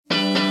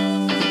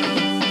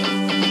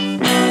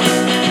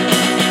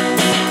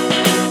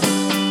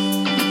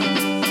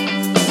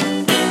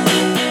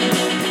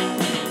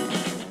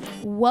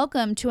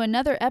welcome to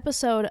another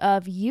episode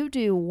of You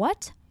Do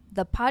What?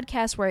 The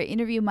podcast where I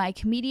interview my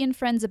comedian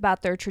friends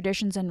about their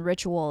traditions and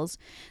rituals.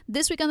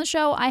 This week on the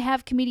show, I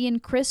have comedian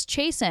Chris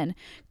Chasen.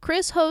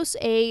 Chris hosts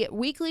a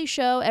weekly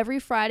show every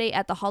Friday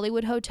at the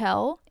Hollywood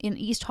Hotel in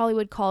East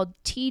Hollywood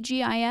called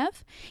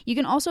TGIF. You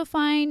can also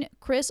find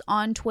Chris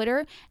on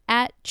Twitter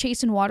at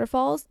Chasen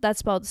Waterfalls. That's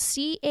spelled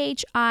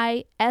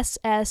CHISSON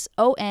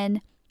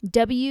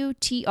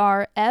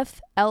WTRFLLS.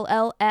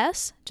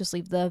 Just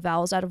leave the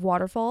vowels out of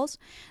waterfalls.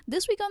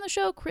 This week on the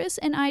show, Chris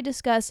and I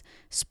discuss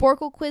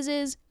Sporkle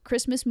quizzes,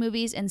 Christmas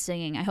movies, and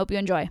singing. I hope you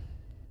enjoy.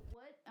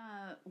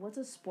 What's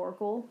a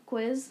Sporkle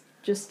quiz?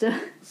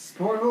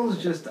 Sporkle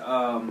is just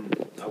a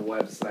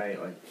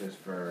website like just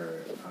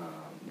for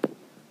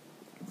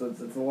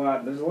it's a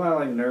lot. There's a lot of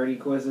like nerdy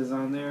quizzes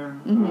on there,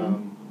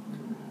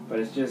 but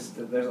it's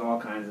just there's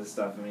all kinds of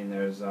stuff. I mean,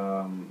 there's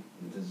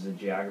the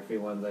geography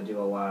ones I do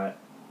a lot.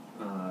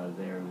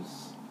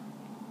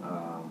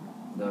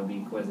 There'll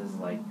be quizzes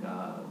like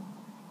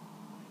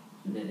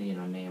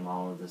name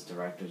all of this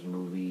director's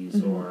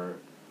movies, or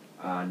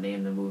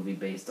name the movie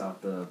based off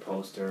the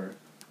poster,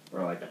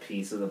 or like a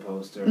piece of the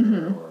poster,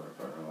 or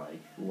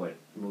like what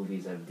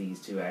movies have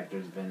these two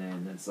actors been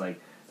in. It's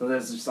like, so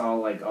there's just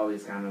all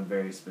these kind of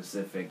very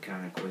specific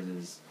kind of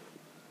quizzes,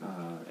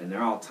 and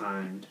they're all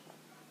timed,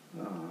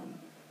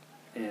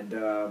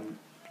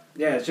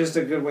 yeah, it's just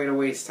a good way to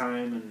waste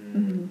time,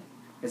 and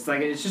it's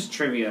just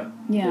trivia,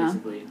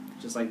 basically.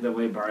 Just like the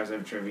way bars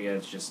have trivia,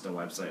 it's just a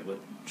website with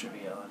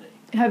trivia on it.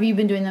 Have you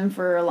been doing them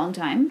for a long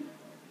time?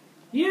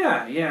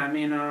 Yeah. I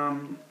mean, I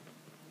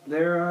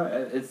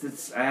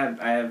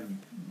have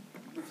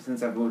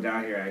since I've moved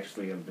out here.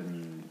 Actually, I've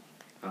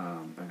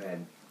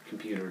had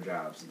computer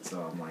jobs, and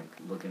so I'm like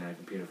looking at a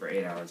computer for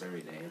 8 hours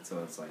every day. And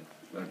so it's like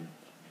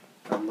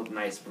a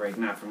nice break,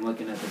 not from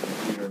looking at the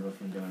computer, but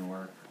from doing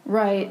work.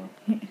 Right.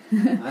 So.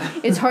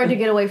 It's hard to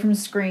get away from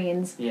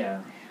screens.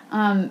 Yeah.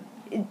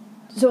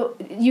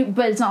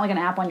 But it's not like an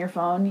app on your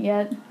phone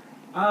yet?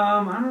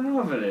 I don't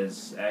know if it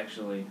is,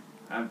 actually.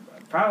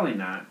 Probably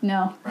not.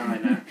 No. Probably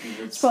not.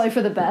 It's probably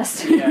for the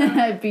best.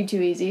 Yeah. It'd be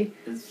too easy.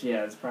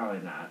 It's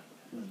probably not.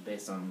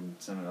 Based on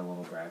some of the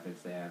little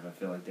graphics they have, I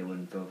feel like they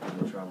wouldn't go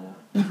through the trouble.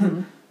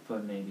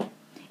 But maybe.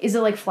 Is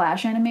it like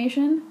Flash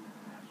animation?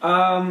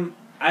 I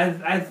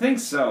think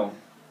so.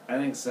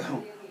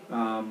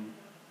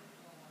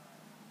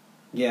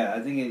 Yeah,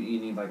 I think you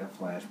need like a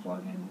Flash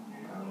plugin.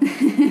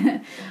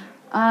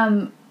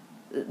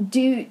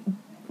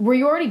 Were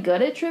you already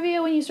good at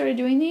trivia when you started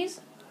doing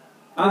these?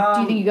 Or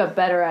do you think you got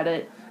better at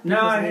it?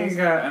 No, I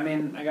got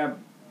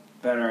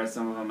better at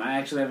some of them. I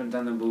actually haven't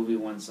done the movie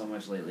ones so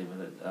much lately, but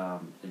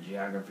the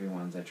geography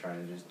ones, I try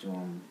to just do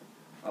them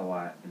a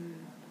lot and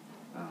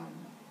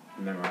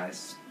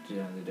memorize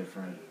the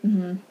different.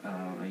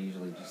 I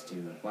usually just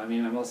do. Well, I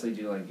mean, I mostly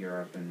do like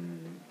Europe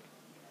and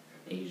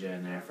Asia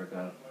and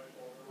Africa.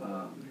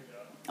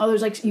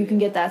 There's you can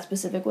get that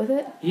specific with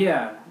it?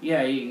 Yeah,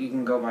 you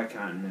can go by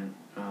continent.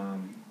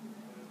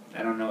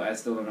 I don't know. I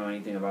still don't know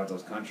anything about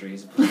those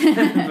countries, but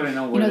I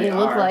know where they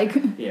look like.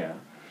 Yeah.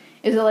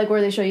 Is it like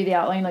where they show you the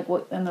outline,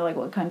 and they're like,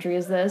 what country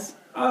is this?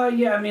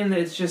 Yeah. I mean,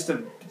 it's just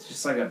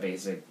like a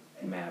basic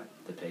map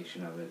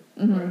depiction of it,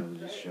 where it'll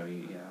just show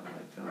you, it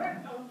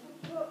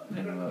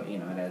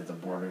has the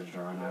borders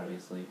drawn,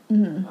 obviously.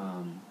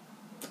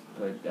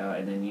 But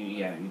and then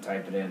you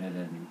type it in, and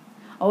then.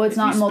 Oh, it's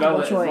not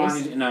multiple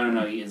choice.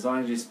 No. As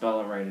long as you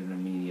spell it right, it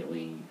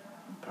immediately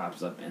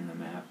pops up in the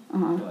map.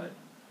 But.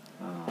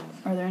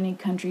 Are there any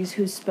countries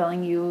whose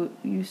spelling you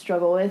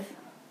struggle with?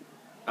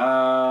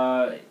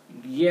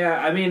 Yeah,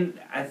 I mean,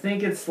 I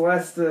think it's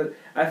less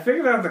I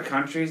figured out the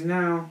countries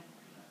now.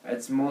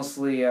 It's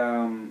mostly,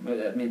 I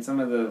mean, some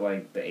of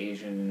the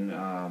Asian,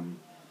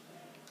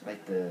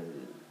 the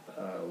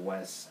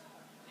West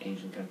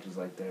Asian countries,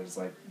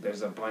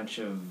 there's a bunch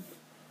of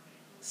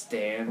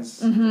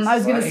stands. I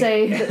was going to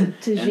say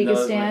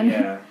Tajikistan.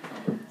 Yeah,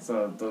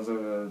 so those are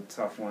the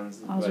tough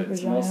ones. But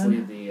it's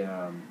mostly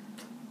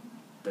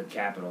the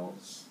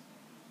capitals.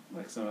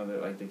 Like some of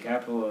the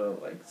capital,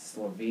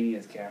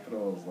 Slovenia's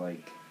capital is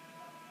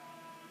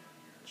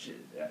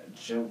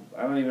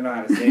I don't even know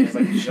how to say it. It's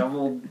like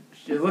Jovel.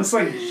 It looks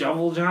like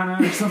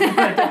Joveljana or something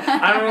like that.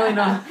 I don't really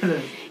know.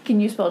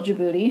 Can you spell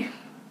Djibouti?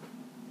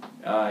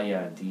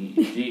 Yeah.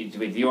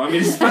 Wait, do you want me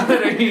to spell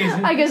it? Or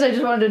I guess I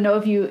just wanted to know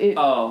if you.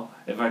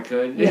 If I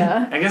could.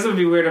 Yeah. I guess it would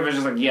be weird if I was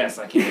just like, yes,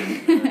 I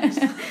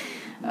can.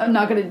 I'm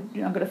not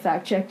gonna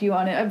fact check you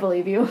on it. I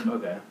believe you.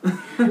 Okay.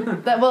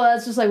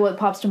 That's just what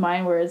pops to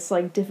mind, where it's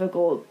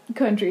difficult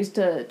countries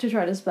to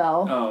try to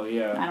spell. Oh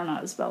yeah. I don't know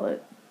how to spell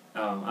it.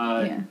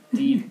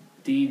 DJIBOUTI.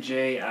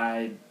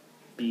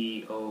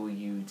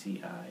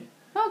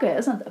 Okay,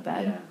 that's not that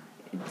bad. Yeah.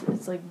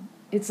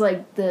 It's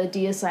like the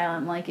D is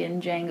silent, like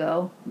in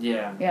Django.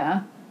 Yeah.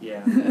 Yeah.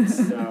 Yeah.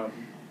 It's,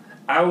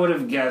 I would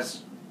have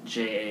guessed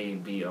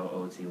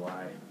JABOOTY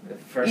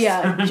at first.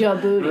 Yeah,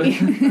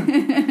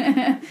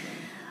 Djibouti.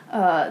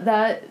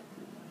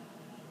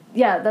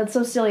 Yeah, that's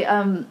so silly.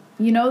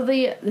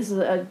 This is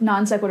a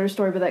non sequitur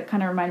story, but that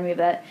kind of reminded me of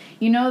that.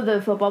 You know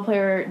the football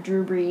player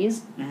Drew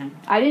Brees? Mm-hmm.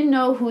 I didn't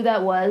know who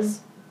that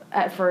was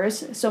at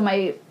first, so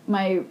my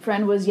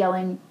friend was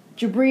yelling,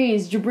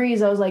 Jabriz,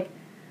 Jabriz. I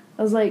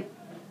was like,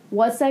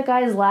 what's that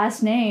guy's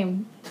last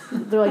name?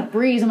 They're like,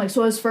 Brees. I'm like,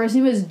 so his first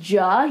name is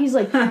Ja? He's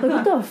like,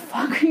 what the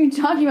fuck are you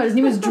talking about? His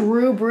name is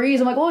Drew Brees.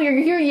 I'm like, oh, you're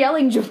here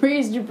yelling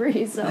Jabriz,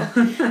 Jabriz. So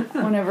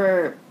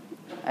whenever...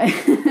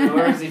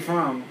 Where is he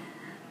from?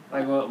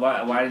 Like,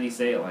 why did he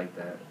say it like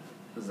that?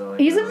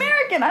 He's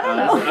American. I don't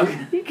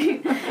know.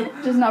 Okay.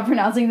 Just not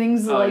pronouncing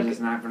things like...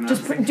 just not pronouncing.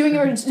 Just doing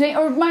it...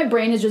 Or my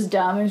brain is just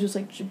dumb. It's just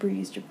like,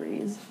 Jabriz,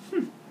 Jabriz.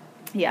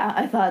 Yeah,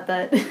 I thought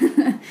that...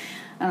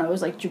 I don't know, it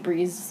was like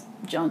Jabriz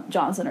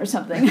Johnson or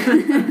something.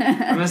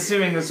 I'm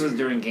assuming this was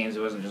during games.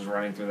 It wasn't just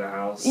running through the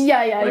house.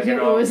 Yeah, like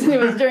it was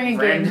during a game.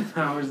 Random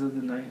hours of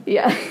the night.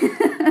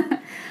 Yeah.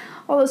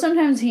 Although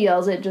sometimes he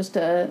yells it just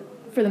for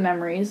the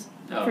memories.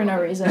 For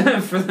no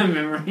reason. For the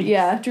memories.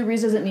 Yeah, Drew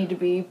Brees doesn't need to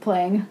be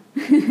playing.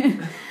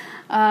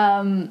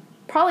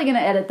 Probably gonna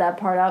edit that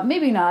part out.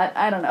 Maybe not.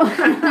 I don't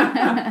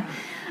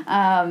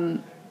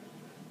know.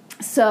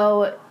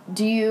 So,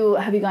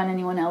 have you gotten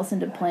anyone else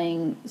into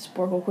playing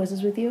Sporkle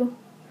quizzes with you?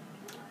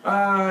 No,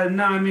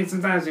 I mean,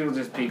 sometimes people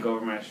just peek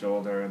over my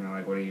shoulder and they're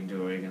like, what are you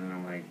doing? And then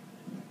I'm like,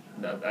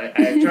 no, I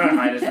try to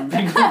hide it from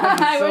people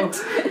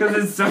because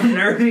it's so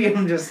nerdy.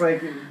 I'm just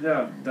like,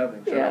 no,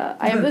 nothing. Yeah,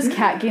 I have this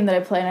cat game that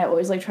I play and I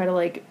always try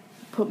to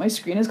put my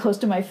screen as close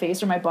to my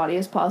face or my body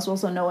as possible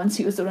so no one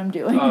sees what I'm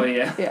doing. Oh,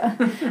 yeah. Yeah.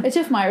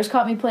 Tiff Myers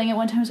caught me playing it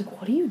one time. I was like,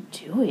 what are you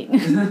doing?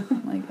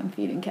 I'm like, I'm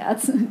feeding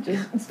cats.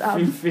 Just stop.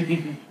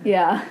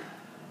 Yeah.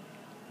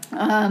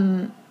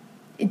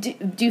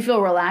 Do you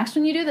feel relaxed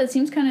when you do that?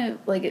 Seems kind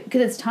of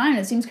because it's time.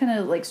 It seems kind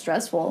of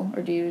stressful, or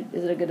is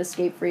it a good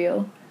escape for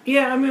you?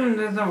 Yeah, I mean,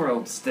 there's no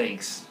real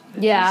stakes.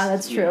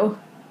 That's true.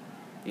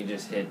 You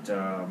just hit.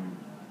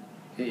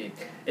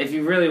 If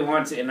you really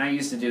want to, and I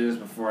used to do this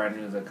before I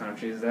knew the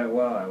countries that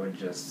well, I would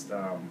just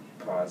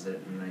pause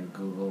it and then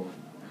Google.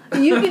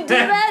 You could do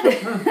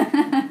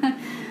that.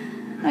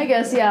 I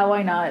guess, yeah.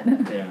 Why not?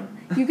 Yeah.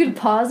 You could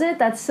pause it.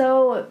 That's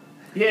so.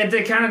 Yeah,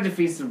 it kind of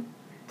defeats the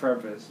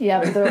purpose.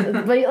 Yeah,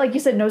 but like you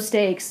said, no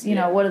stakes. You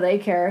know, what do they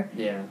care?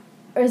 Yeah.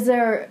 Is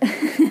there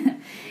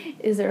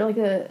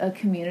a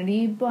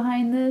community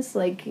behind this?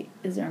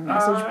 Is there a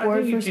message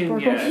board for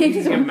Sporkle games?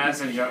 You can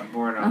message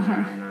board on there.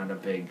 I'm not a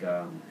big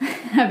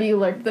Have you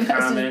lurked the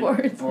message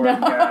boards? Board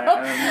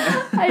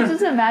guy. I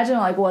just imagine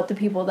what the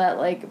people that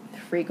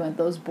frequent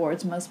those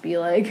boards must be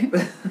like.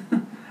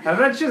 I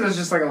bet you there's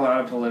just a lot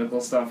of political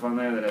stuff on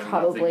there that has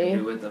nothing to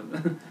do with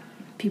them.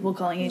 People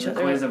calling each other.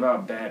 The quiz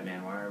about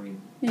Batman. Why are we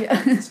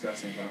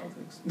discussing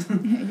politics?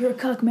 You're a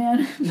cuck,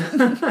 man.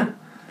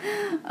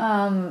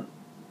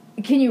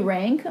 Can you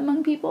rank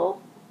among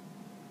people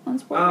on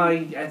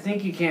Sporkle? I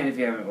think you can if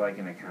you have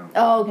an account.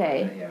 Oh,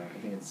 okay. Yeah, I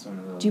think it's one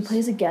of those. Do you play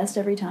as a guest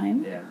every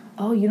time? Yeah.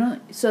 Oh, you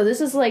don't. So this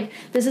is like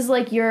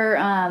your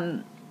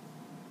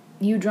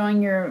you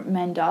drawing your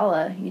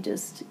mandala. You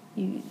just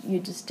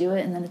do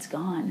it and then it's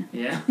gone.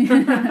 Yeah.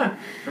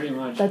 Pretty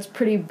much. That's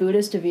pretty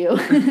Buddhist of you.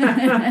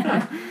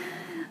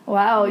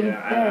 Wow.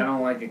 Yeah, I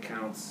don't like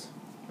accounts.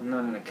 I'm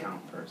not an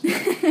account person.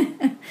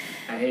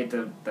 I hate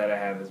that I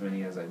have as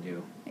many as I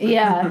do.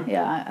 Yeah.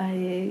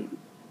 I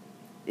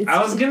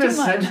was gonna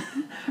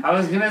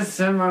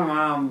send my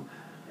mom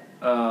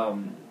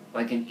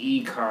an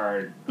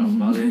e-card on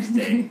Mother's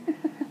Day.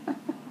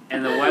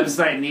 And the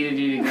website needed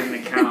you to get an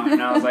account,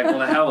 and I was like, well,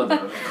 the hell with it,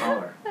 I'll just call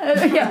her.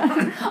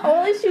 Yeah.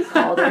 Oh, at least you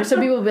called her. So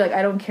people will be like,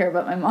 I don't care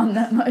about my mom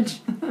that much.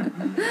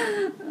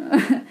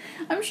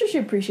 I'm sure she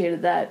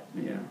appreciated that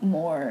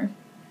more.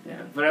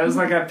 Yeah, but it was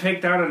I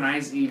picked out a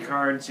nice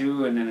e-card,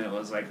 too, and then it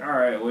was all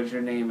right, what's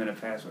your name and a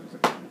password? I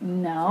was like,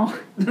 no.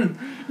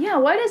 Yeah,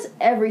 why does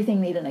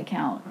everything need an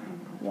account?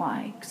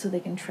 Why? So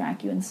they can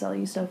track you and sell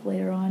you stuff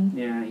later on?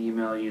 Yeah,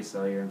 email you,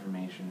 sell your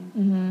information.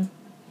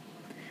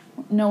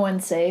 Mm-hmm. No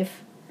one's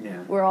safe.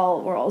 Yeah. We're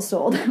all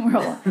sold.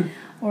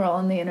 we're all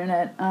on the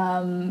internet.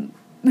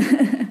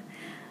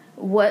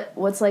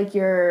 What's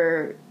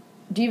your?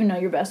 Do you even know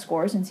your best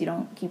score since you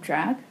don't keep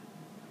track?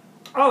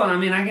 Oh, I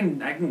mean, I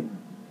can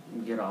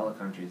get all the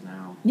countries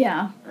now.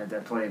 Yeah. I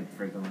played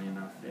frequently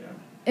enough. Yeah.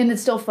 And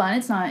it's still fun.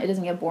 It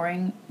doesn't get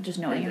boring just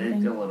knowing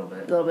everything. A little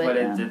bit. But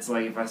it's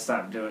if I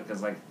stop doing it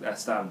because I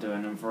stopped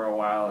doing them for a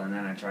while and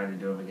then I tried to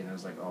do them again. I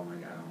was like, oh my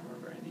god, I don't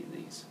remember any of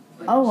these.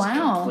 Oh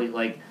wow.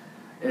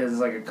 It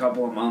was a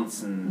couple of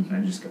months, and I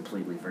just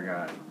completely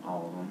forgot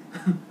all of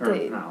them. Or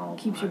not all of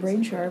them. Keeps your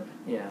brain sharp.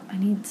 Yeah. I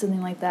need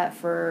something like that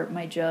for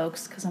my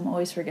jokes, because I'm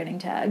always forgetting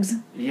tags.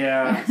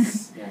 Yeah.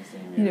 Same,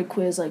 Need a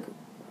quiz,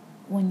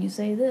 when you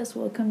say this,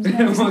 what comes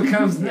next? What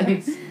comes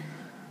next?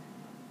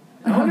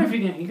 I wonder if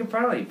you could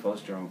probably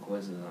post your own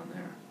quizzes on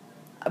there.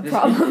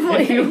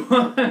 Probably.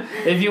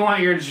 If you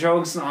want your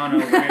jokes on a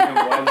random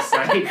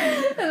website.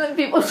 And then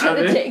people try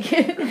to take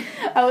it.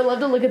 I would love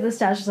to look at the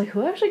stats, just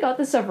who actually got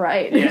this stuff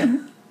right? Yeah.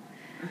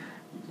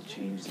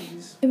 Change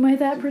these. Am I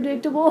that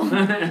predictable?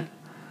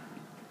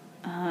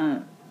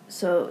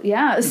 So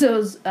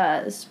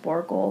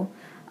Sporkle.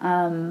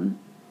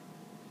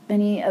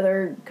 Any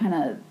other kind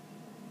of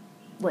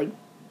like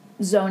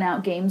zone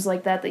out games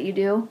like that you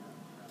do?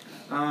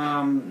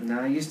 No,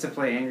 I used to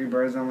play Angry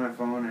Birds on my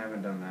phone. I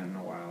haven't done that in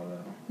a while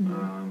though.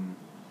 Mm-hmm.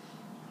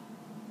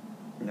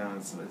 No,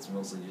 it's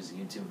mostly just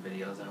YouTube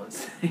videos, I would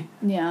say.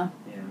 Yeah.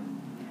 Yeah.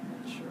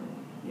 Sure.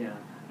 Yeah.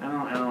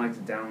 I don't like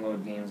to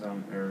download games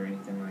or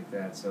anything like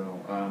that.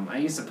 So I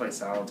used to play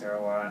Solitaire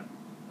a lot,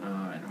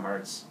 and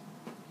Hearts.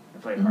 I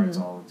played Hearts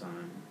all the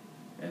time,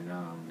 and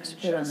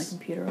Play on the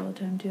computer all the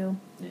time too.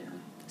 Yeah.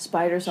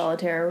 Spider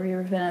Solitaire. Were you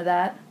ever a fan of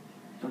that?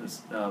 What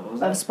was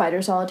that?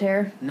 Spider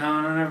Solitaire. No,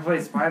 I never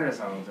played Spider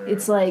Solitaire.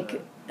 It's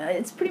like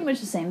it's pretty much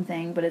the same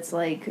thing, but it's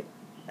like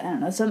I don't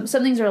know. Some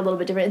things are a little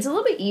bit different. It's a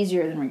little bit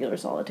easier than regular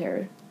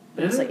Solitaire.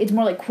 It's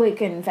more like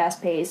quick and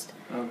fast paced.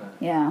 Okay.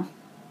 Yeah.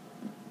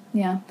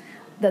 Yeah.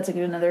 That's like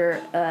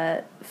another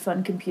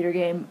fun computer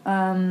game.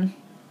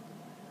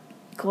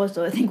 Cool.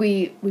 So I think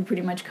we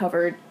pretty much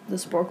covered the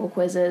Sporkle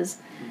quizzes.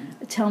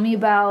 Mm-hmm. Tell me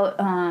about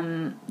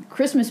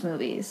Christmas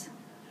movies.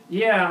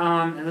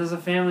 Yeah, there's a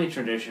family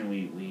tradition.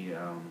 We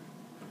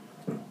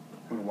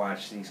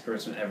watch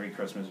every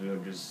Christmas. We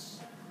would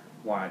just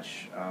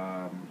watch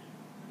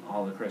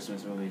all the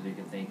Christmas movies we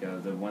could think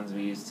of. The ones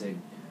we used to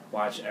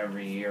watch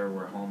every year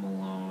were Home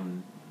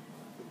Alone,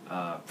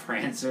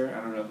 Prancer. I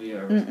don't know if you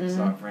ever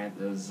saw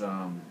Prancer.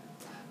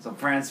 So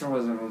Prancer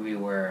was a movie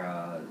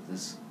where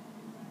this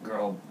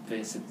girl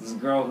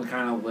who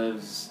kind of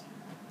lives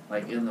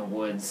like in the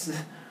woods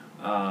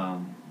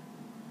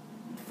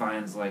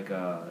finds like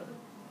a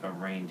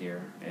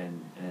reindeer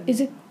and Is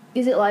it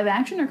live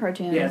action or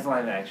cartoon? Yeah, it's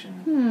live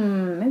action.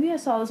 Maybe I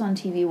saw this on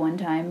TV one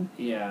time.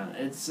 Yeah,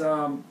 it's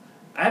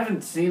I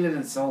haven't seen it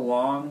in so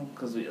long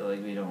because we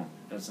don't.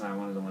 It's not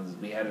one of the ones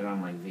we had it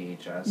on like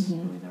VHS.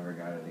 Mm-hmm. We never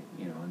got it,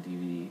 on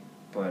DVD.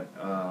 But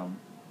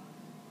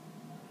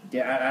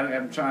yeah,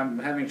 I'm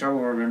having trouble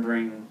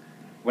remembering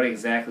what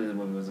exactly the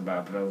movie was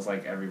about. But it was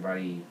like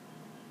everybody.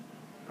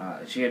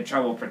 She had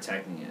trouble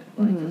protecting it,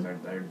 because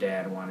her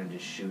dad wanted to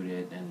shoot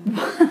it, and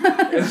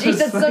jeez,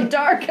 that's so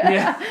dark.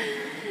 Yeah,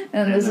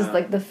 and this is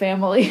like the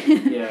family,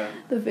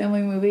 the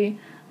family movie.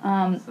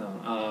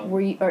 Were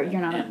you? Or you're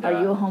not?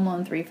 Are you a Home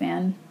Alone 3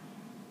 fan?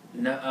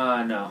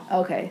 No, no.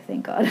 Okay,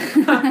 thank God.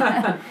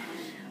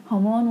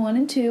 Home Alone 1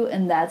 and 2,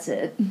 and that's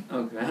it.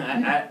 Okay,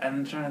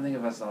 I'm trying to think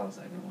if I saw the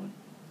second one.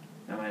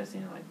 I might have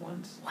seen it like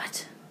once.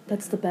 What?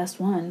 That's the best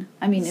one.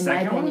 I mean, in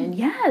my opinion,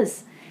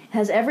 yes. It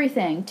has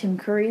everything. Tim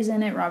Curry's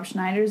in it. Rob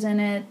Schneider's in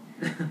it.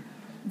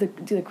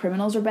 The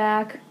criminals are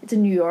back. It's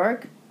in New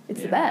York.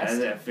 It's the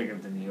best. I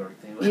figured the New York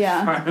thing was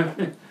part of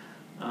it.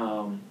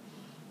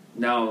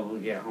 No,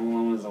 yeah, Home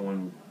Alone was the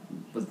one.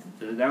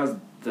 That was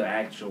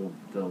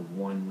the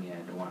one we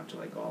had to watch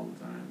like all the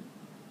time,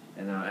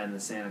 and the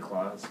Santa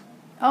Claus.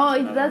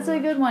 Oh, that's a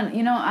good one.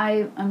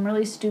 I'm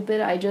really stupid.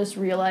 I just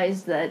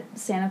realized that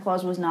Santa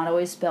Claus was not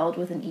always spelled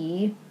with an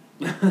E.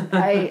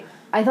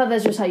 I thought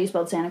that's just how you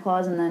spelled Santa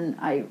Claus, and then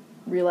I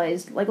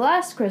realized, like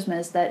last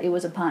Christmas, that it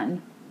was a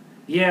pun.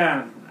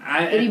 Yeah,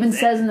 it even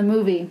says in the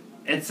movie.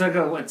 It took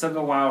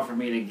a while for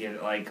me to get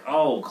it, like,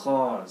 oh,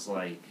 Claus,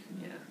 like,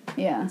 yeah.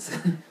 Yeah.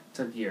 It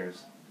took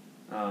years.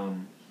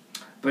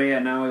 But yeah,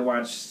 now we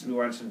watch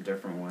some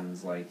different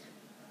ones, like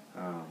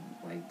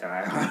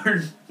Die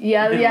Hard.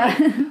 Yeah.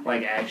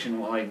 Like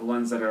action, like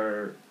ones that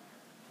are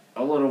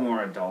a little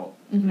more adult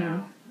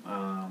now.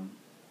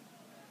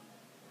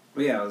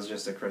 But yeah, it was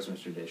just a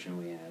Christmas tradition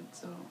we had.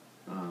 So.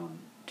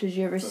 Did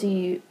you ever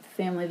see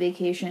Family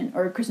Vacation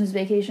or Christmas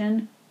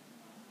Vacation?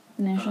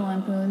 National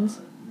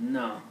Lampoons.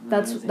 No.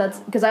 That's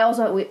because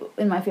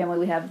in my family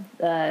we have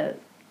the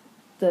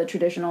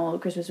traditional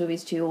Christmas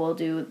movies too. We'll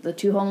do the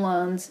 2 Home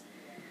Alones,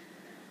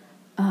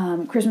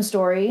 Christmas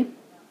Story,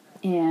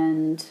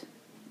 and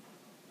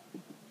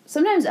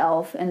sometimes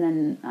Elf, and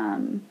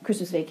then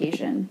Christmas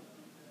Vacation.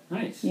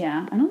 Nice.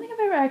 Yeah, I don't think I've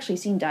ever actually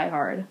seen Die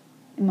Hard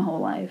in my whole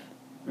life.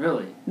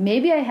 Really?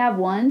 Maybe I have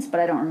once, but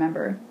I don't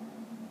remember.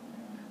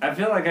 I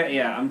feel like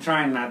I'm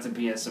trying not to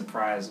be as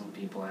surprised when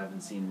people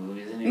haven't seen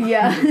movies anymore.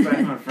 Yeah.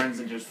 Like my friends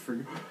that just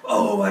freak.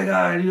 Oh my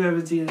God, you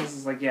haven't seen this?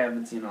 It's like, yeah, I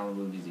haven't seen all the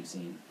movies you've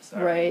seen.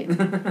 Sorry.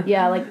 Right.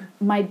 Yeah, like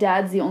my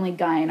dad's the only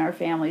guy in our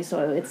family,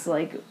 so it's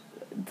like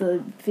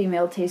the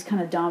female taste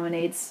kind of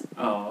dominates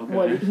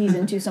what he's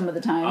into some of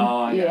the time.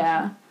 Oh, I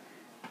yeah. Gotcha.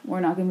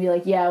 We're not gonna be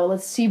like, yeah, well,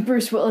 let's see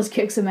Bruce Willis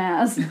kick some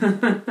ass.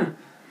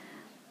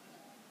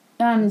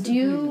 How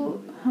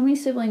many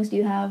siblings do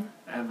you have?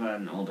 I have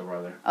an older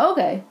brother.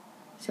 Okay.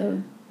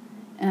 So,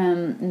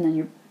 and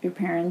then your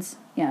parents,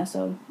 yeah,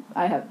 so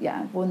I have,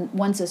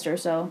 one sister,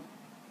 so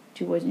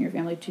 2 boys in your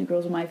family, 2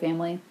 girls in my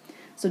family.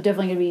 So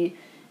definitely going to be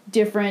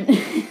different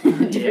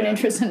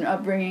interests and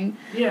upbringing.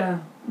 Yeah.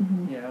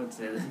 Mm-hmm. Yeah, I would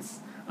say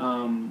this.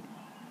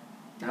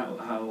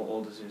 How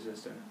old is your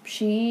sister?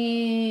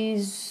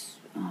 She's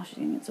going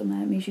to get so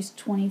mad at me. She's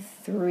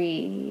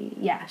 23.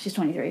 Yeah, she's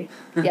 23.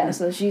 Yeah,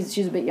 so she's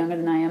a bit younger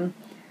than I am.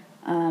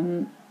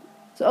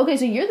 So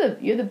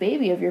you're the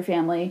baby of your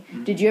family.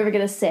 Mm-hmm. Did you ever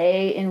get a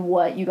say in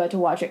what you got to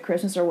watch at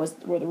Christmas, or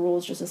were the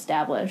rules just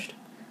established?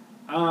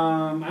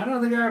 I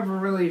don't think I ever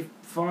really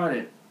fought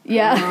it.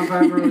 Yeah. I don't know if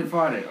I ever really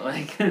fought it.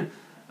 Like,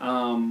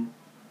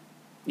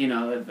 you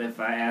know, if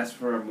I asked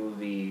for a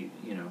movie,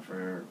 you know,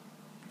 for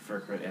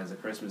as a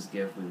Christmas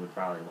gift, we would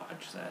probably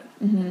watch that.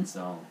 Mm-hmm. And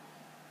so,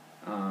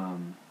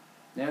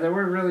 yeah, there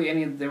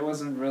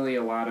wasn't really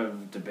a lot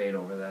of debate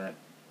over that.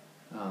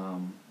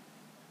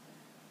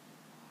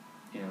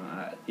 You know,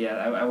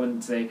 I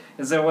wouldn't say,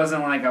 because there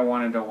wasn't like I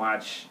wanted to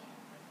watch,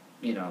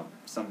 you know,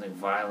 something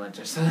violent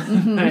or something.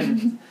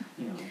 Mm-hmm.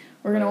 You know,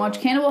 We're gonna watch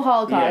Cannibal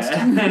Holocaust.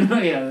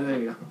 Yeah, yeah, there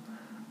you go.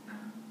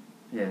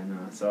 Yeah,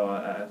 no, so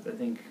I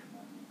think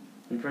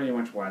we pretty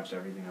much watched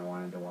everything I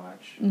wanted to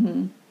watch.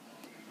 Mm-hmm.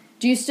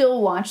 Do you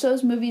still watch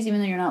those movies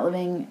even though you're not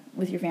living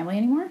with your family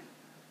anymore?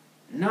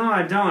 No,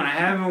 I don't. I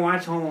haven't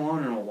watched Home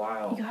Alone in a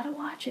while. You gotta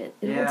watch it.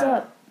 It holds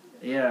up.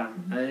 Yeah,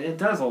 it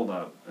does hold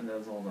up. It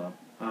does hold up.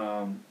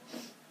 I'm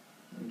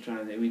trying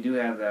to think. We do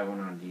have that one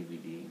on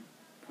DVD,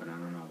 but I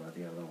don't know about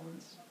the other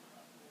ones.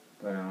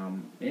 But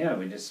yeah,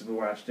 we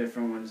watched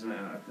different ones.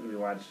 We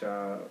watched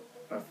A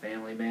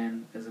Family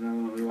Man is another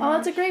one we watched. Oh,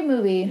 that's a great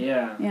movie.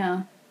 Yeah.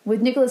 Yeah.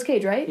 With Nicolas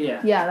Cage, right?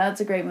 Yeah. Yeah, that's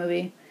a great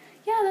movie.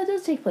 Yeah, that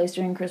does take place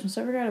during Christmas.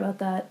 I forgot about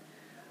that.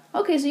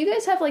 Okay, so you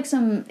guys have like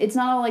some. It's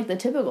not all like the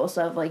typical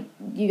stuff. Like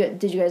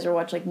did you guys ever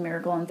watch like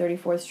Miracle on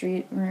 34th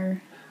Street?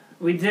 Or?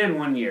 We did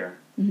one year.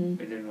 Mm-hmm.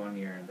 We did one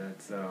year.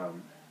 That's I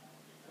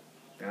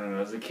don't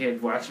know. As a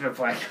kid watching a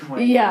black and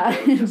white. Yeah,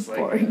 movie, just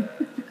boring.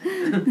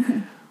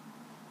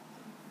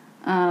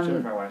 Sure,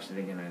 if I watched it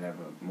again, I'd have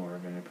more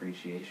of an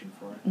appreciation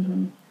for it.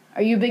 Mm-hmm.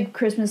 Are you a big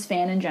Christmas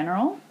fan in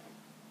general?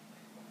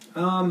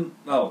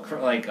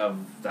 Like of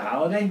the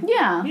holiday?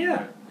 Yeah.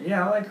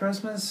 Yeah, I like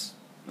Christmas.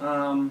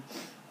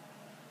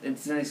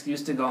 It's an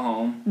excuse to go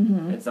home.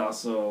 Mm-hmm. It's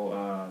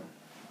also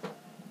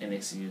an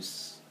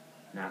excuse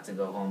not to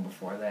go home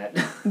before that.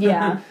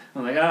 Yeah.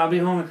 I'm like, I'll be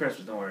home at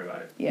Christmas, don't worry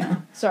about it. Yeah.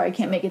 Sorry, I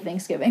can't make it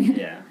Thanksgiving.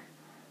 Yeah.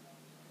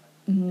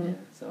 Mm-hmm. Yeah.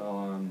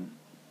 So,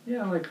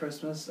 yeah, I like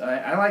Christmas.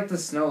 I like the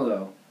snow,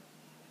 though.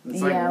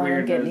 It's like Yeah,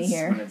 weird getting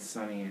here. when it's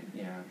sunny.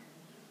 Yeah.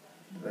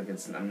 Like,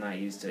 I'm not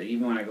used to it.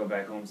 Even when I go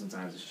back home,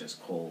 sometimes it's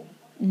just cold.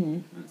 Mm-hmm.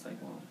 And it's like,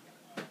 well,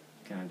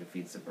 kind of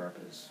defeats the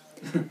purpose.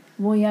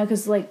 Well, yeah,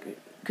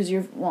 because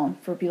you're, well,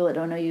 for people that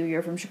don't know you,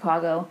 you're from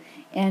Chicago,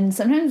 and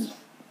sometimes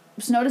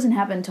snow doesn't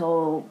happen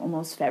until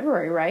almost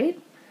February, right?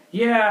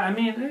 Yeah, I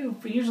mean,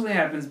 it usually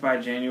happens by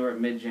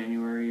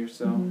mid-January or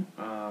so.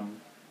 Mm-hmm.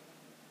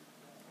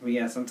 But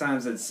yeah,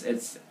 sometimes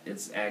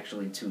it's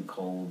actually too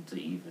cold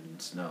to even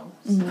snow.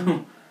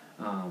 Mm-hmm.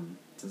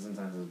 So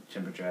sometimes the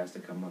temperature has to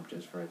come up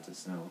just for it to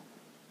snow,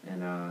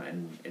 and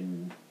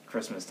in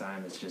Christmas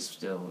time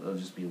it'll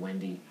just be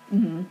windy,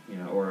 Mm-hmm. you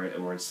know, or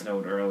it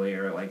snowed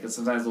earlier. Like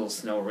sometimes it'll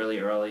snow really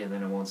early and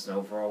then it won't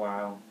snow for a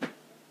while.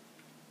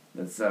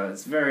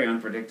 It's very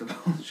unpredictable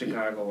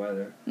Chicago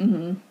weather.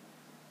 Mm-hmm.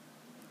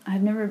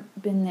 I've never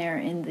been there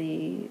in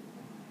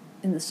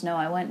the snow.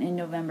 I went in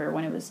November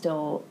when it was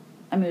still,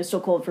 it was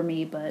still cold for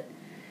me, but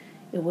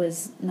it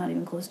was not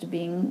even close to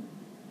being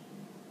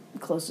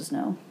close to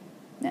snow.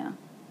 Yeah.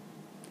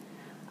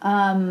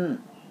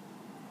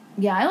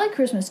 Yeah, I like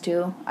Christmas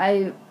too.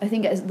 I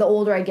think as the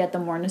older I get, the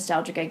more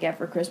nostalgic I get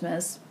for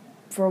Christmas.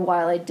 For a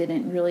while I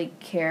didn't really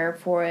care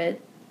for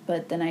it,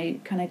 but then I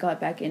kind of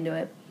got back into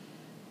it.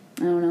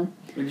 I don't know.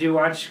 Would you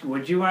watch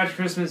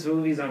Christmas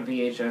movies on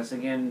VHS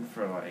again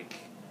for like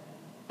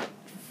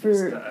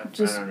For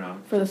just I don't know,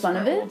 for the fun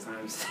of it? old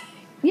times?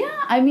 Yeah,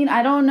 I mean,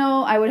 I don't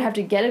know. I would have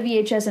to get a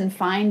VHS and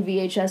find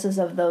VHSs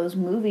of those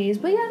movies.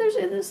 But yeah,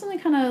 there's something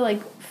kind of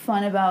like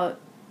fun about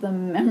the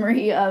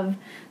memory of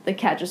the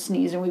cat just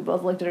sneezed and we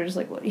both looked at her just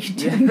like, what are you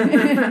doing?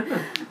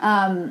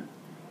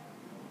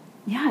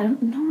 Yeah, I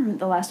don't know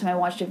the last time I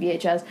watched a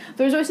VHS.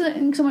 There's always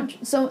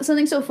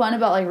something so fun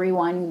about like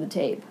rewinding the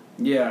tape.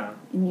 Yeah.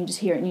 And you just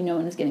hear it and you know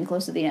when it's getting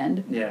close to the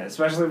end. Yeah,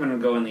 especially when it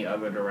go in the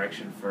other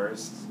direction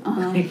first.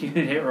 Uh-huh. You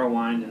hit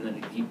rewind and then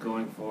you keep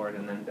going forward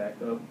and then back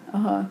up.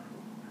 Uh-huh.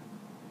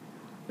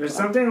 There's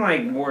something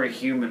like more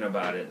human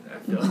about it, I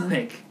feel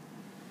like.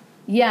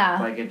 Yeah.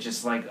 Like it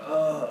just like,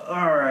 oh,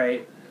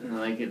 alright. And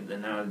like and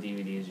now the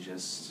DVD is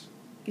just...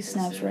 It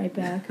snaps right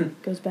back.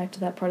 Goes back to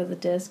that part of the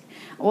disc.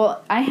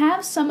 Well, I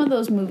have some of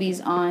those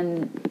movies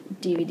on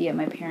DVD at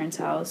my parents'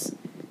 house.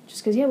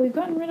 Just because, yeah, we've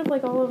gotten rid of,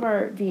 like, all of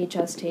our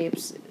VHS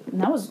tapes.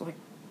 And that was, like...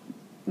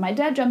 My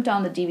dad jumped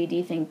on the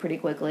DVD thing pretty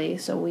quickly,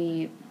 so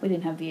we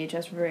didn't have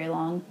VHS for very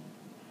long.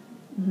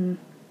 Mm-hmm.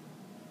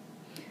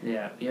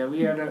 Yeah,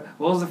 we had a...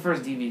 What was the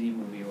first DVD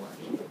movie you watched?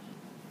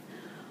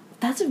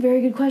 That's a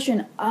very good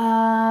question.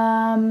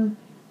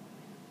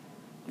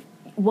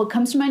 What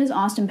comes to mind is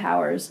Austin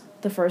Powers,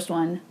 the first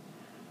one.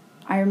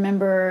 I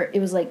remember it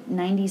was like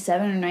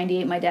 97 or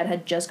 98. My dad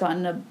had just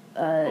gotten a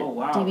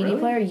DVD really?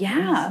 player.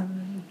 Yeah.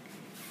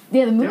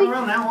 Yeah, the movie. They were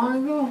around that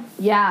long ago?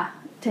 Yeah,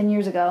 10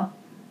 years ago.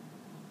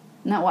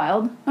 Isn't that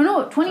wild? Oh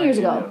no, 20 years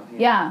ago.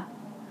 Yeah.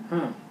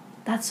 Huh.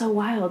 That's so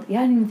wild. Yeah,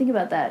 I didn't even think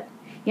about that.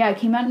 Yeah, it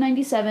came out in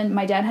 97.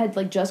 My dad had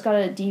like just got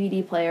a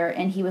DVD player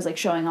and he was like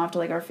showing off to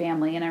like our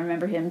family, and I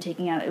remember him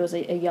taking out, it was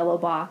a yellow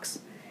box,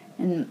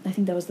 and I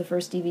think that was the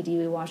first DVD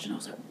we watched, and I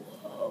was like,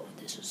 whoa,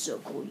 this is so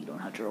cool. You don't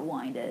have to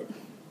rewind it.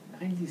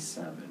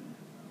 97.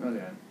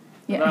 Okay.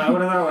 Yeah. I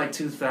would have thought like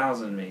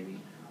 2000 maybe.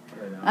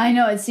 I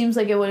know, it seems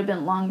like it would have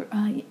been longer.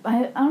 I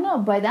don't know.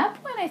 By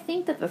that point, I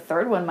think that the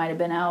third one might have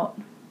been out.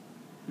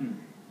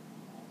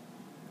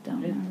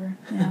 Don't remember.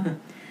 Yeah.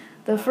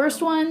 The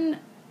first one,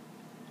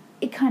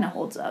 it kind of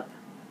holds up.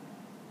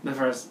 The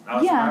first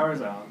Austin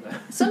Powers? Oh.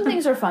 Some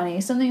things are funny.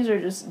 Some things are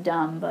just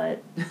dumb,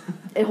 but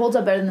it holds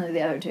up better than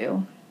the other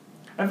two.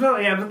 I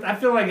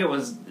feel like it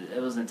was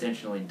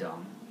intentionally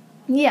dumb.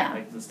 Yeah.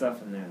 Like the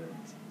stuff in there.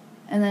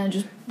 And then it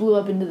just blew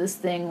up into this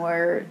thing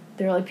where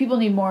they're like, people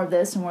need more of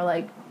this, and we're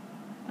like,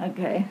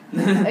 okay,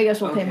 I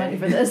guess we'll pay money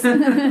for this.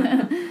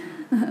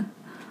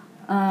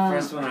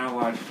 First one I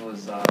watched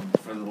was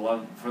for the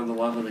love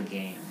of the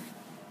game.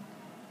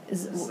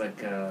 It's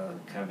like a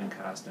Kevin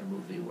Costner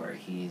movie where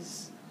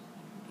he's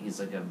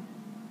like a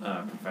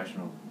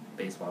professional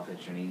baseball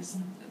pitcher, and he's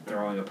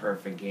throwing a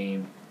perfect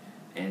game,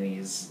 and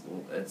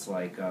it's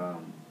like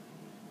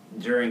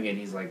during it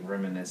he's like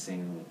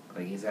reminiscing,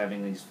 like he's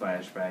having these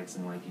flashbacks,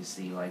 and like you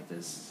see like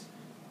this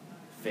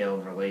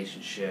failed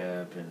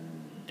relationship and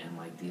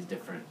like these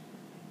different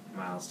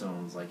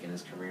milestones like in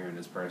his career and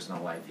his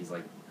personal life. He's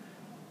like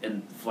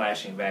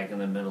flashing back in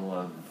the middle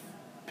of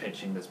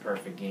pitching this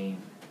perfect game.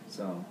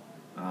 So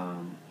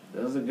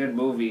it was a good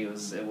movie. It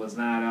was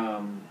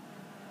not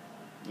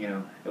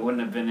it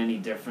wouldn't have been any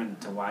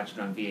different to watch it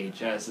on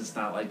VHS. It's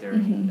not like there are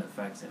any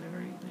effects in it or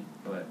anything.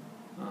 But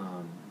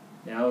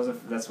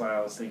that's why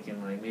I was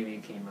thinking like maybe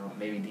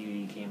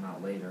DVD came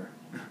out later.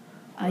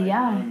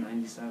 Yeah.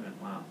 97.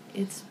 Wow.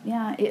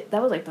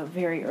 That was like the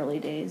very early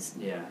days.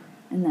 Yeah.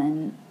 And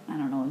then I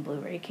don't know when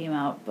Blu-ray came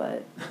out,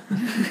 but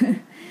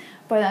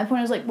by that point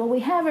I was like, well, we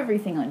have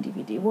everything on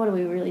DVD. What do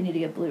we really need to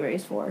get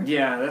Blu-rays for?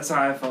 Yeah, that's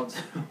how I felt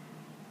too.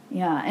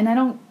 Yeah, and I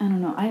don't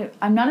know.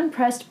 I'm not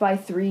impressed by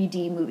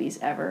 3D movies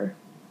ever.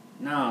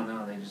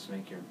 No, they just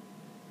make your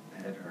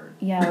head hurt.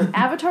 Yeah,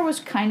 Avatar was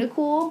kind of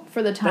cool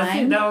for the time. I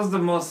think that was the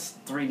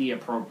most 3D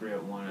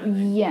appropriate one, I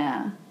think.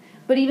 Yeah.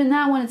 But even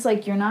that one, it's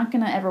like you're not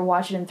going to ever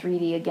watch it in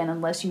 3D again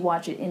unless you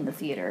watch it in the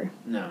theater.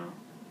 No.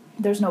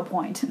 There's no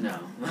point. No.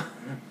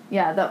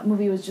 Yeah, that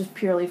movie was just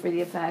purely for the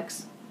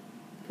effects.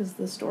 Because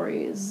the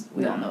story is,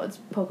 we all know it's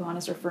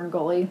Pocahontas or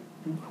Ferngully.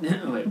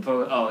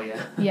 Oh,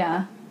 yeah.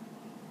 Yeah.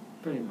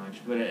 Pretty much.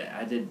 But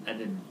I did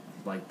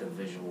like the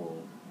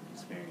visual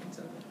experience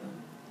of it, though.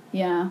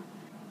 Yeah.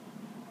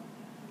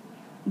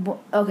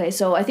 Okay,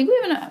 so I think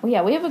we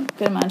have a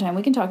good amount of time.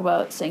 We can talk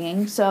about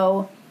singing.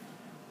 So,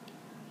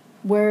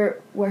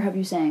 where have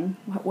you sang?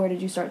 Where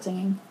did you start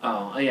singing?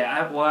 Oh,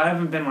 yeah. I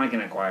haven't been like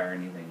in a choir or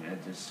anything.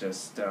 It's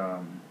just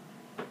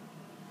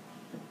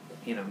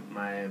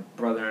my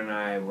brother and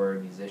I were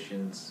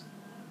musicians.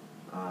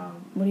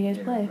 What do you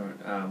guys play?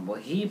 Well,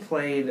 he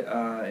played in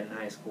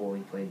high school.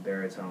 He played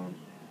baritone.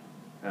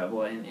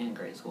 In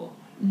grade school,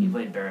 he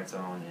played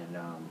baritone, and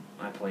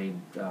I played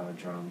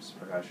drums,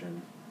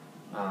 percussion.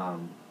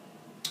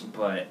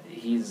 But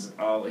he's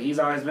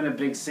always been a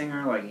big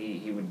singer. Like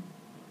he would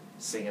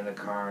sing in the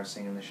car,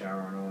 sing in the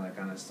shower, and all that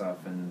kind of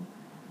stuff. And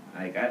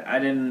like I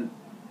didn't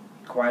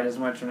quite as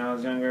much when I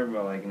was younger,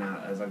 but like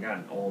now as I've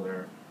gotten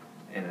older,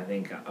 and I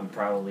think I'm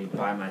probably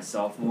by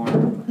myself more,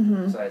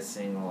 so I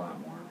sing a lot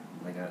more.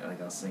 Like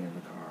I'll sing in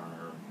the car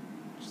or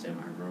just in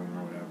my room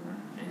or whatever.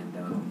 And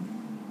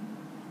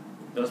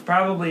it was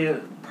probably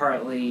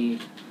partly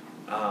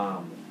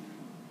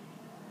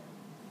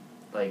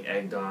like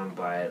egged on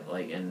by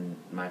like in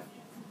my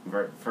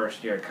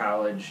first year of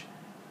college,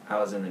 I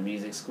was in the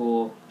music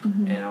school,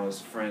 and I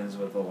was friends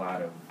with a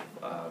lot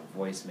of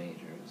voice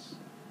majors.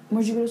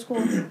 Where'd you go to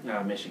school?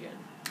 Michigan.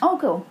 Oh,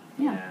 cool.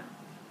 Yeah.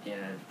 Yeah,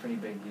 pretty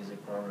big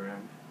music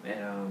program.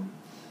 And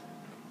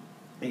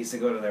I used to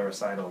go to their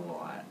recitals a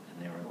lot,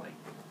 and they were like,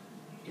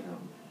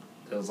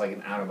 it was like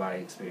an out-of-body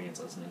experience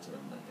listening to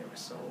them. Like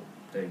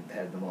they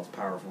had the most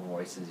powerful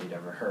voices you'd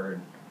ever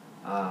heard.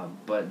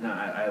 But no,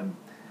 I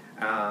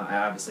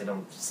obviously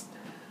don't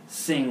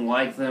sing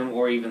like them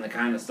or even the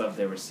kind of stuff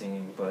they were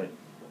singing, but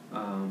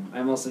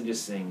I mostly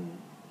just sing,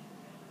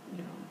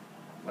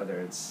 whether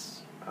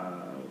it's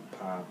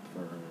pop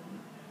or,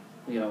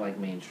 like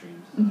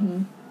mainstream stuff.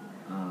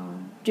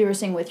 Do you ever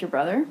sing with your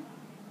brother?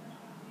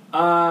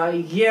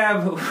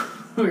 Yeah, but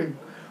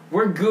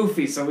we're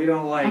goofy, so we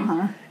don't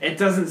like, it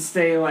doesn't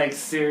stay like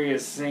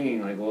serious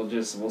singing. Like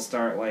we'll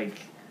start like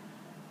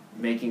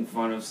making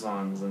fun of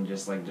songs and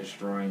just like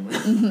destroying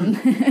them.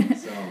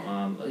 So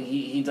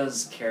he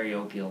does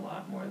karaoke a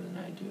lot more than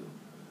I do,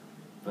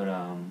 but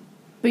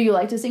you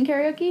like to sing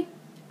karaoke?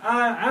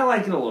 I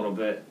like it a little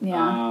bit.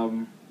 Yeah.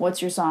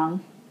 What's your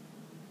song?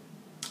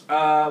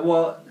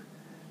 Well,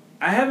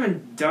 I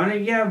haven't done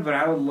it yet, but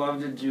I would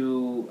love to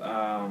do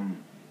a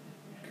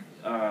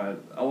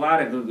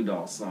lot of Goo Goo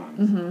Dolls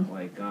songs,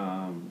 like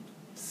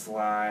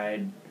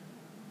Slide,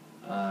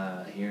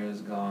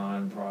 Here's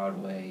Gone,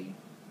 Broadway,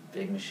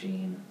 Big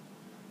Machine.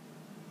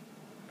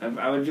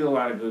 I would do a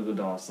lot of Goo Goo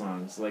Dolls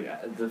songs. Like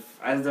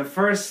the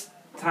first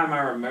time I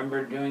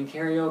remember doing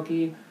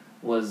karaoke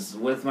was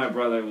with my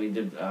brother. We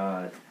did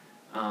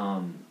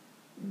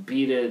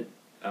Beat It,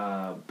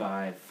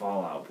 by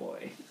Fall Out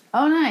Boy.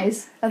 Oh,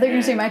 nice. I thought you were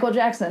going to say Michael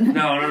Jackson.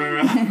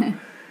 No.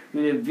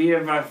 We did Beat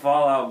It by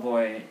Fall Out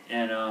Boy,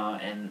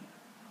 and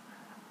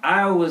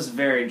I was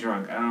very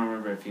drunk. I don't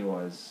remember if he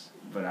was,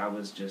 but I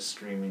was just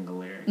screaming the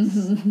lyrics.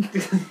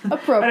 Mm-hmm.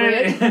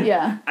 Appropriate,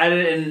 yeah. I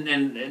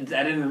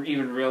didn't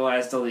even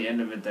realize till the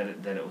end of it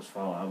that it was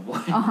Fall Out Boy.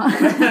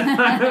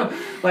 Uh-huh.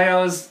 Like I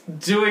was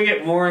doing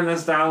it more in the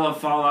style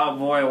of Fall Out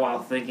Boy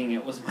while thinking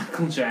it was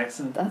Michael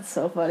Jackson. That's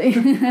so funny.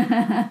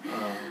 But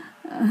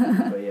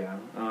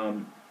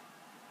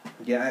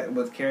yeah,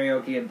 with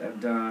karaoke I've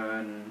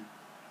done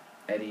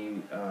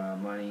Eddie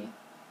Money.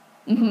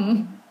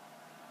 Mm-hmm.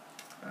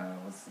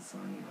 What's the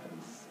song he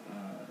does?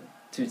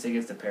 2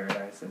 Tickets to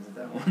Paradise. Is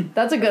that one?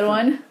 That's a good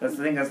one. I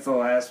think that's the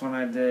last one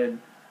I did.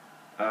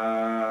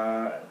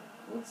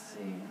 Let's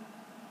see.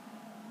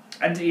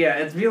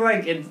 It'd be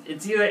like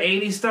it's either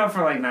 80s stuff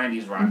or like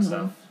 90s rock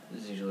stuff.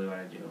 Is usually what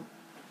I do.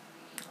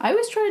 I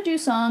always try to do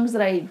songs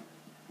that I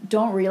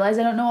don't realize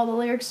I don't know all the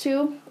lyrics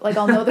to. Like,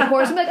 I'll know the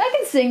chorus. I'm like, I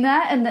can sing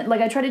that. And then,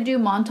 like, I try to do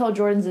Montel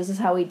Jordan's This Is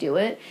How We Do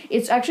It.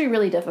 It's actually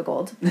really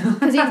difficult.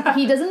 Because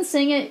he doesn't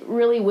sing it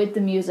really with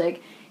the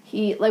music.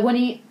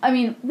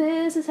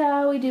 This is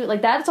how we do it.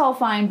 Like, that's all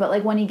fine. But,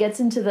 like, when he gets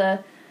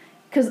into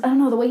because, I don't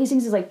know, the way he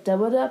sings is like,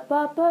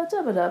 da-ba-da-ba-ba,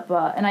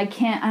 da-ba-da-ba. And I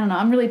don't know,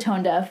 I'm really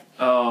tone deaf.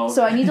 Oh. Okay.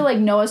 So I need to, like,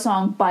 know a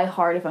song by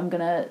heart if I'm going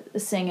to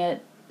sing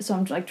it. So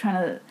I'm, like, trying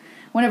to...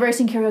 Whenever I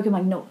sing karaoke, I'm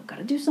like, no, I've got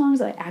to do songs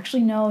that I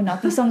actually know,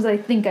 not the songs that I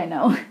think I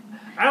know.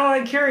 I don't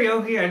like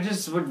karaoke. I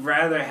just would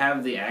rather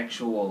have the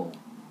actual,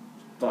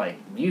 like,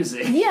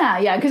 music.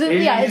 Yeah, because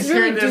it's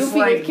really this, goofy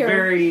like, with karaoke.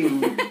 very...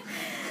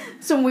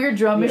 Some weird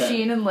drum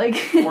machine and, like...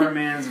 poor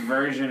man's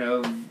version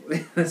of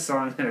the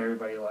song that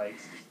everybody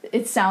likes.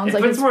 It sounds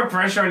like it puts more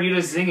pressure on you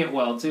to sing it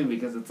well, too,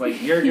 because it's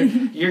like, you're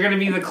going to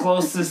be the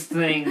closest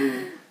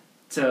thing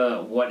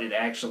to what it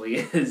actually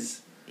is.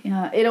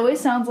 Yeah, it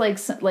always sounds like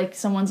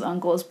someone's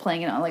uncle is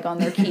playing it on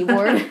their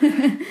keyboard.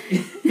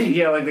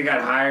 Yeah, like they got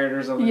hired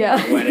or something for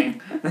a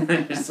wedding.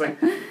 Just like,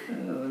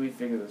 let me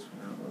figure this one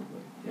out.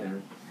 Yeah.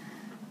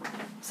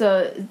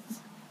 So,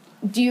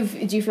 do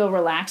you feel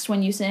relaxed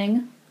when you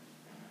sing?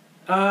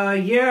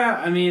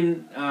 Yeah. I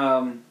mean,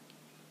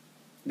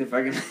 if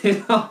I can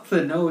hit off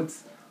the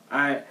notes,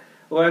 I've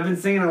been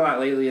singing a lot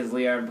lately is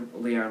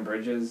Leon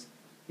Bridges.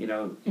 He's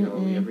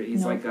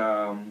like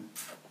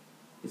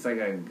he's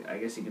like I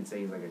guess you could say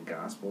he's like a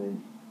gospel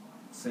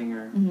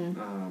singer.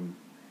 Mm-hmm.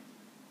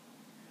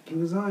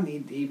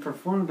 He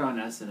performed on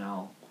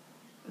SNL,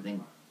 I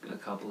think, a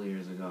couple of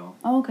years ago.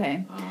 Oh,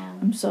 okay.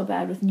 I'm so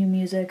bad with new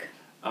music.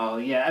 Oh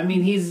yeah, I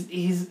mean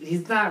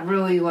he's not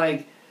really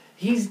like,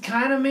 he's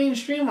kind of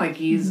mainstream. Like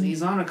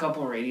he's on a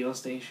couple radio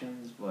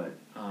stations, but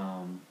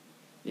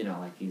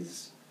like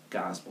he's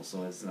gospel,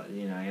 so it's not,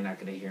 you're not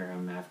gonna hear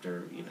him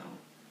after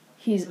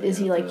Is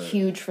he like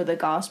huge for the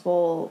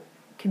gospel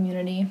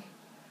community?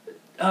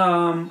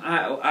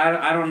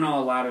 I don't know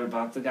a lot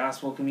about the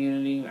gospel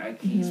community.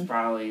 He's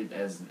probably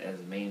as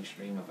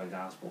mainstream of a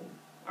gospel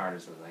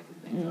artist as I can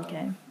think of.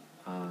 Okay.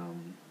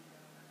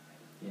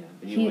 Yeah,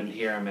 but you wouldn't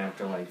hear him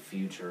after like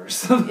Future or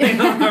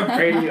something on the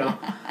radio.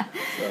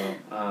 So,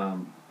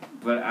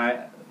 but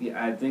I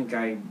think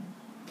I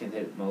can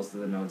hit most of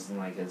the notes in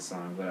like his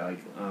song. But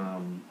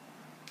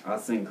I'll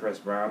sing Chris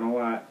Brown a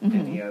lot,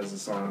 and he has a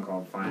song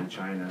called Fine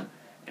China.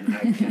 And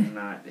I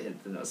cannot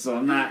hit the notes. So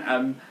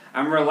I'm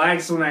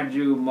relaxed when I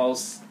do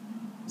most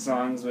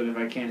songs, but if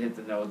I can't hit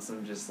the notes,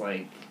 I'm just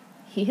like...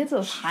 He hits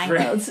those high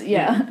notes,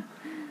 yeah.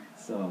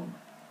 So,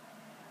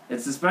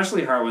 it's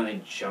especially hard when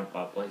they jump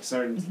up. Like,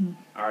 certain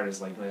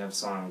artists, like, they have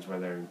songs where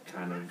they're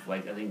kind of...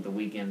 Like, I think The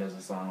Weeknd has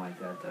a song like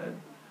that I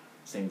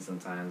sing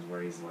sometimes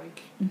where he's,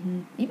 like...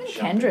 Even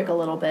Kendrick a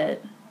little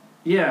bit.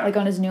 Yeah. Like,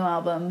 on his new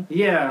album.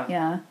 Yeah.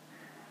 Yeah.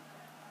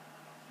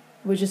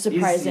 Which is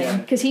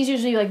surprising, because he's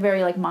usually like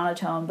very like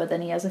monotone, but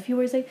then he has a few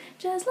words like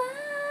 "just love,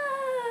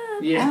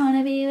 I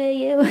wanna be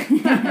with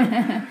you."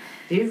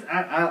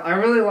 I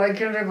really like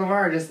Kendrick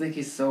Lamar. I just think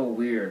he's so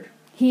weird.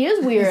 He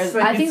is weird.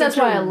 I think that's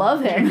why I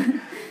love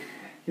him.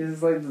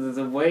 He's like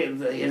the way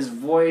his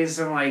voice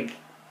and like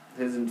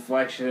his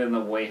inflection and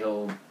the way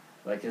he'll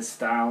like his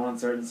style on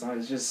certain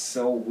songs is just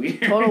so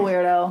weird. Total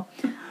weirdo.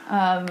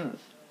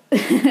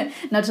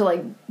 Not to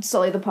like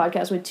sully the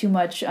podcast with too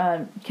much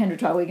Kendrick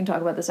talk. We can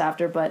talk about this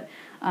after, but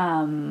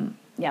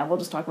we'll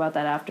just talk about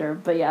that after.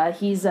 But yeah,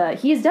 he's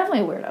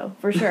definitely a weirdo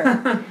for sure.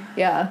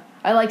 Yeah,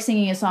 I like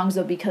singing his songs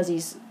though because he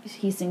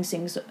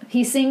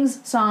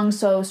sings songs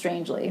so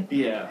strangely.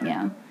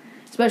 Yeah,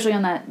 especially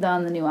on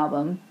the new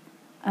album.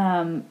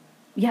 Some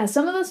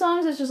of the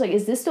songs it's just like,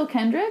 is this still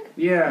Kendrick?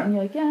 Yeah, and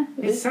you're like, yeah.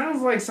 It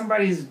sounds like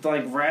somebody's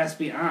like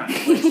raspy aunt.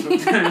 Like,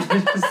 sometimes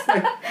it's just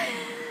like.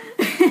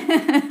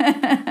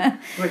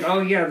 Like,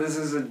 oh yeah, this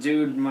is a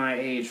dude my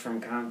age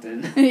from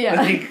Compton.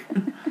 Yeah.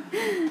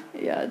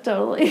 Yeah,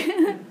 totally.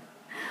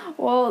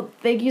 Well,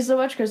 thank you so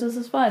much, Chris. This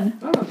is fun.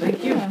 Oh,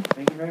 thank you. Yeah.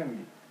 Thank you for having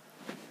me.